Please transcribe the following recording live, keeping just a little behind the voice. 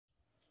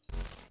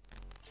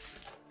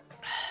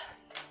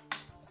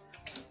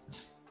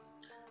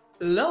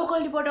low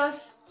quality photos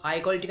high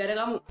quality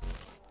කරගමු.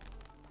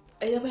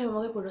 ඒ තමයි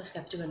මගේ photos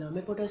capture කරනවා.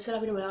 මේ photos වල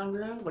අපිට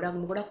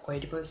බලන්න ගොඩක්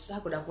quality photos සහ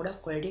ගොඩක්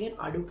quality එකෙන්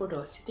අඩු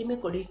photos. ඉතින් මේ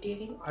quality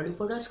එකෙන් අඩු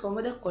photos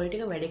කොහොමද quality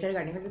එක වැඩි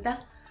කරගන්නේ? නැත්නම්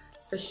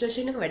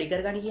resolution එක වැඩි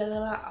කරගන්නේ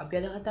කියලා අපි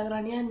අද කතා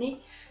කරන්න යන්නේ.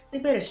 ඉතින්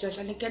මේ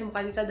resolution එක කියන්නේ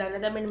මොකක්ද කියලා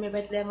දන්න දැන් මෙන්න මේ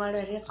පැත්තේ දැන්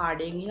ඔයාලට හරියට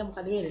කාඩ් එකෙන් ගිහලා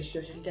මොකද මේ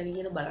resolution කියන්නේ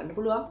කියලා බලන්න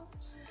පුළුවන්.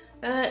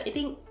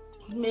 ඉතින්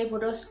මේ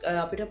photos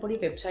අපිට පොඩි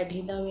website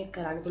එකකින් තමයි මේක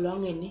කරන්න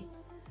පුළුවන් වෙන්නේ.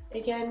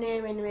 ඒ කියන්නේ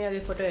මෙන්න මේ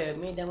වගේ ෆොටෝ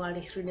මේ දැන්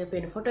ඔයාලට ස්ක්‍රීන් එකේ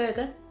පේන ෆොටෝ එක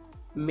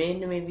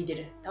මෙන්න මේ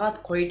විදිහට තවත්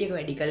quality එක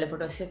වැඩි කරලා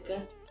ෆොටෝස් එක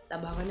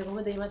ලබා ගන්න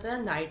කොහොමද එහෙම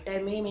නැත්නම් night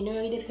time එකේ මෙන්න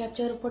මේ විදිහට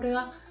capture ෆොටෝ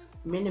එකක්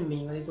මෙන්න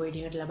මේ වගේ quality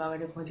එකකට ලබා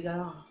ගන්න කොහොමද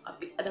කියලා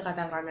අපි අද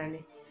කතා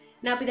කරන්නේ.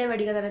 නේ අපි දැන්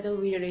වැඩි කතා නැතුව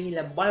වීඩියෝ එක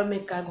ගිහලා බලමු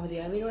එක කොහොමද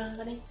කියලා වීඩියෝ එක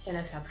කරන්නේ.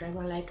 channel subscribe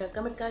කරලා like කරලා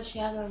comment කරලා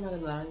share කරනවා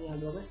බලන්න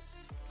යාළුවෝ.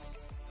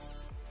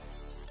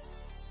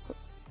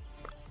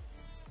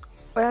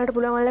 ඔයාලට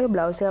පුළුවන් ඔයාලගේ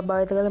බ්‍රවුසර් එකක්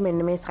භාවිත කරලා මෙන්න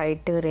මේ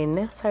සයිට් එකට එන්න.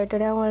 සයිට්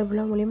එකට ආවම ඔයාලට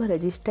පුළුවන් මුලින්ම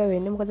රෙජිස්ටර්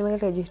වෙන්න. මොකද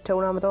මේක රෙජිස්ටර්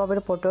වුණාම තමයි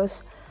අපිට ෆොටෝස්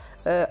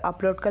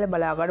අප්ලෝඩ් කරලා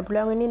බලා ගන්න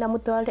පුළුවන් වෙන්නේ.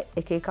 නමුත් ඔයාලට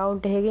එක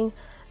account එකකින්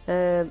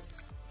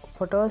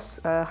ෆොටෝස්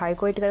high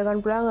quality කර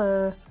ගන්න පුළුවන්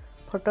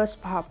ෆොටෝස්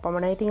 5ක්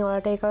පමණයි. ඉතින්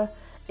ඔයාලට ඒක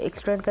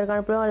එක්ස්ට්‍රැක්ට් කර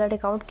ගන්න පුළුවන්. ඔයාලට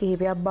account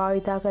කිහිපයක්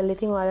භාවිත කරලා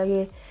ඉතින්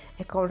ඔයාලගේ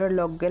account එකට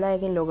log වෙලා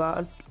ඒකෙන් log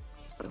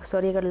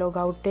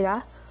out වෙලා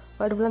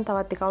ඔයාලට පුළුවන්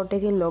තවත් account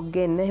එකකින් log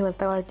වෙන්න. එහෙම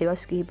නැත්නම් ඔයාලට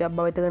device කිහිපයක්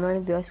භාවිත කරනවා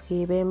නම් device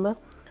කිහිපෙම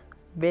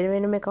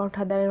වෙන account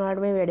හදාගෙන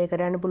ඔයාලට මේ වැඩේ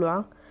කරන්න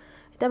පුළුවන්.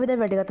 ඉතින් අපි දැන්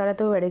වැඩි කතා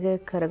නැතුව වැඩේ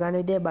කරගන්න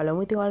විදිය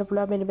බලමු. ඉතින් ඔයාලට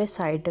පුළුවන් මෙන්න මේ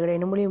site එකට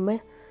එන්න මුලින්ම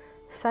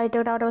site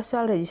එකට ආවට පස්සේ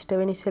ඔයාලා register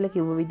වෙන්න ඉස්සෙල්ලා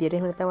කිව්ව විදියට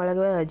එහෙම නැත්නම්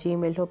ඔයාලගේ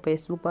Gmail හෝ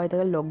Facebook භාවිත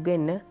කරලා log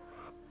වෙන්න.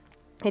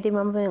 ඉතින්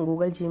මම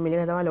Google Gmail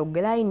එක තමයි log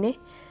වෙලා ඉන්නේ.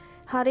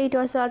 හරි ඊට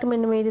පස්සේ ඔයාලට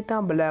මෙන්න මේ විදිහට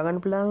තමයි බලා ගන්න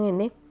පුළුවන්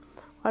ඉන්නේ.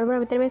 ඔයාලා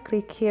මෙතන මේ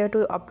click here to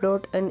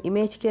upload an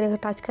image කියන එක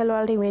touch කරලා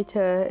ඔයාලට image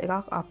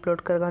එකක් upload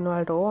කරගන්න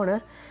ඔයාලට ඕන.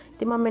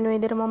 ඉතින් මම මෙන්න මේ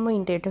විදිහට මම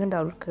ඉන්ටර්නෙට් එකෙන්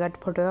ඩවුන්ලෝඩ් කරගත්ත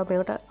ෆොටෝ එක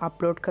මේකට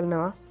අප්ලෝඩ්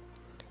කරනවා.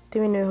 ඉතින්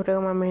මෙන්න මේ ෆොටෝ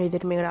එක මම මේ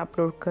විදිහට මේකට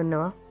අප්ලෝඩ්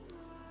කරනවා.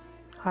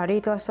 හරි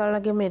ඊට පස්සේ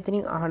ඔයාලගේ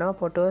මෙතනින් අහනවා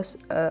photos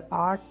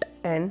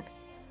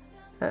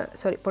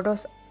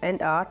and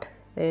art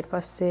ඊට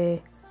පස්සේ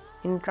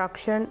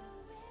instruction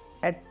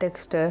add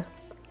texture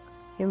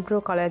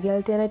improve color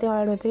කියලා තියෙනවා. ඉතින්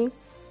ඔයාලා මෙතනින්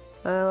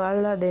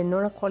ඔයාලා දෙන්න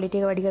ඕන quality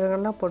එක වැඩි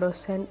කරගන්න photos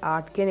and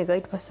art කියන එක.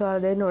 ඊට පස්සේ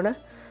ඔයාලා දෙන්න ඕන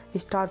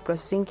start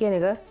processing කියන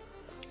එක.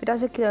 ඊට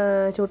පස්සේ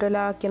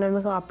චූටලා කියන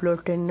මේක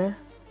අප්ලෝඩ් වෙන්න.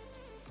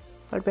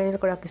 ඔයාලට පේන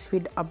ගොඩක්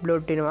ස්පීඩ්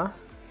අප්ලෝඩ් වෙනවා.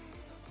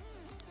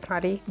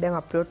 හරි දැන්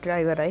අප්ලෝඩ් කරලා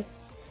ඉවරයි.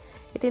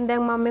 ඉතින්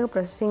දැන් මම මේක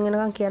ප්‍රොසෙසින්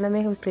වෙනකන් කියන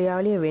මේක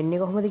ක්‍රියාවලිය වෙන්නේ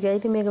කොහොමද කියලා.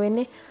 ඉතින් මේක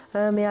වෙන්නේ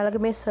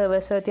මෙයාලගේ මේ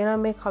සර්වර්ස් වල තියෙනවා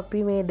මේ අපි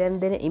මේ දැන්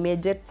දෙන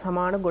ඉමේජ් එකට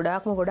සමාන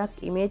ගොඩක්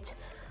ඉමේජ්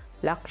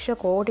ලක්ෂ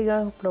කෝටි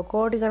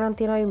ගණන්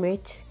තියෙනවා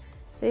ඉමේජ්.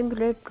 ඉතින්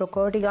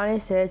ප්‍රකෝටි ගානේ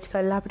සර්ච්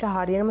කරලා අපිට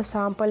හරියනම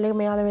සාම්පල් එක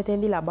මෙයාලා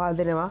මෙතෙන්දී ලබා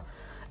දෙනවා.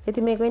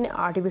 ඉතින් මේක වෙන්නේ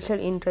ආටිෆිෂල්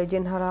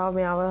ඉන්ටෙලිජන්ස් හරහා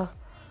මෙයාව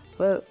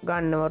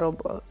ගන්නවා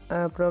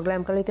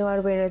ප්‍රෝග්‍රෑම් කරලා. ඉතින්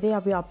ඔයාලට පේනවා ඉතින්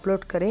අපි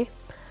අප්ලෝඩ් කරේ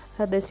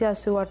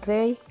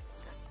 288යි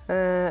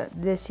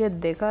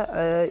 202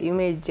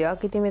 ඉමේජ්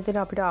එකක්. ඉතින් මෙතන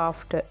අපිට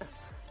ආෆ්ටර්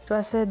ඊට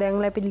පස්සේ දැන්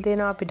ලැබිලා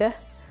තියෙනවා අපිට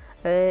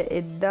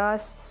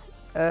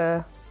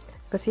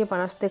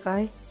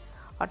 1152යි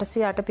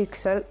 808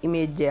 පික්සල්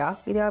ඉමේජ් එකක්.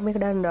 ඉතින් අපි මේක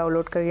දැන්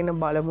ඩවුන්ලෝඩ් කරගෙන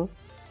බලමු.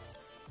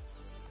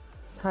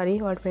 හරි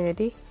ඔයාලට පේනවා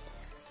ඉතින්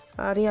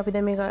හරි අපි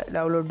දැන් මේක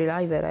ඩවුන්ලෝඩ්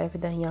වෙලා ඉවරයි. අපි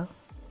දැන් යන්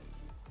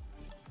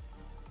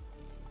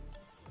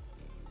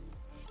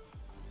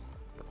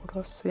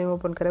ෆොටෝස් එක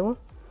ඕපන් කරමු.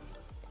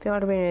 ඉතින්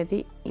ඔයාලට පේනවා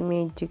ඉතින්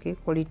ඉමේජ් එකේ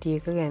quality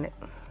එක ගැන.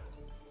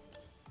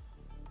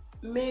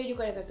 මේ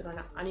වීඩියෝ එක එකතු කරන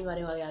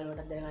අනිවාර්යයෙන් ඔයාලා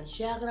යාළුවන්ට දැනගන්න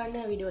share කරන්න,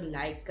 වීඩියෝ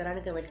like කරන්න,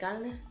 comment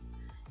කරන්න.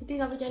 ඉතින්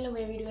අපි channel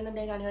මේ වීඩියෝ ගැන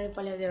දැන් අනිවාර්යයෙන්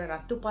පළවෙනි දේ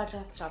රතු පාට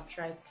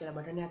subscribe කියලා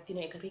බටන් එකක්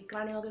තියෙනවා. ඒක click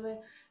කරන්න වගේම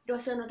ඊට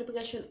පස්සේ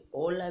notification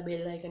all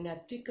bell icon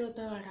එක click කරලා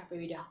තමයි අපේ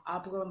වීඩියෝ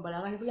ආපු ගමන්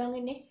බලා ගන්න පුළුවන්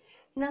වෙන්නේ.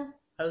 එහෙනම්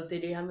අලුත්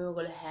වීඩියෝ හැම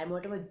ඔයගොල්ලෝ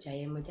හැමෝටම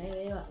ජයම ජය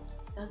වේවා.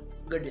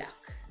 good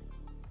luck.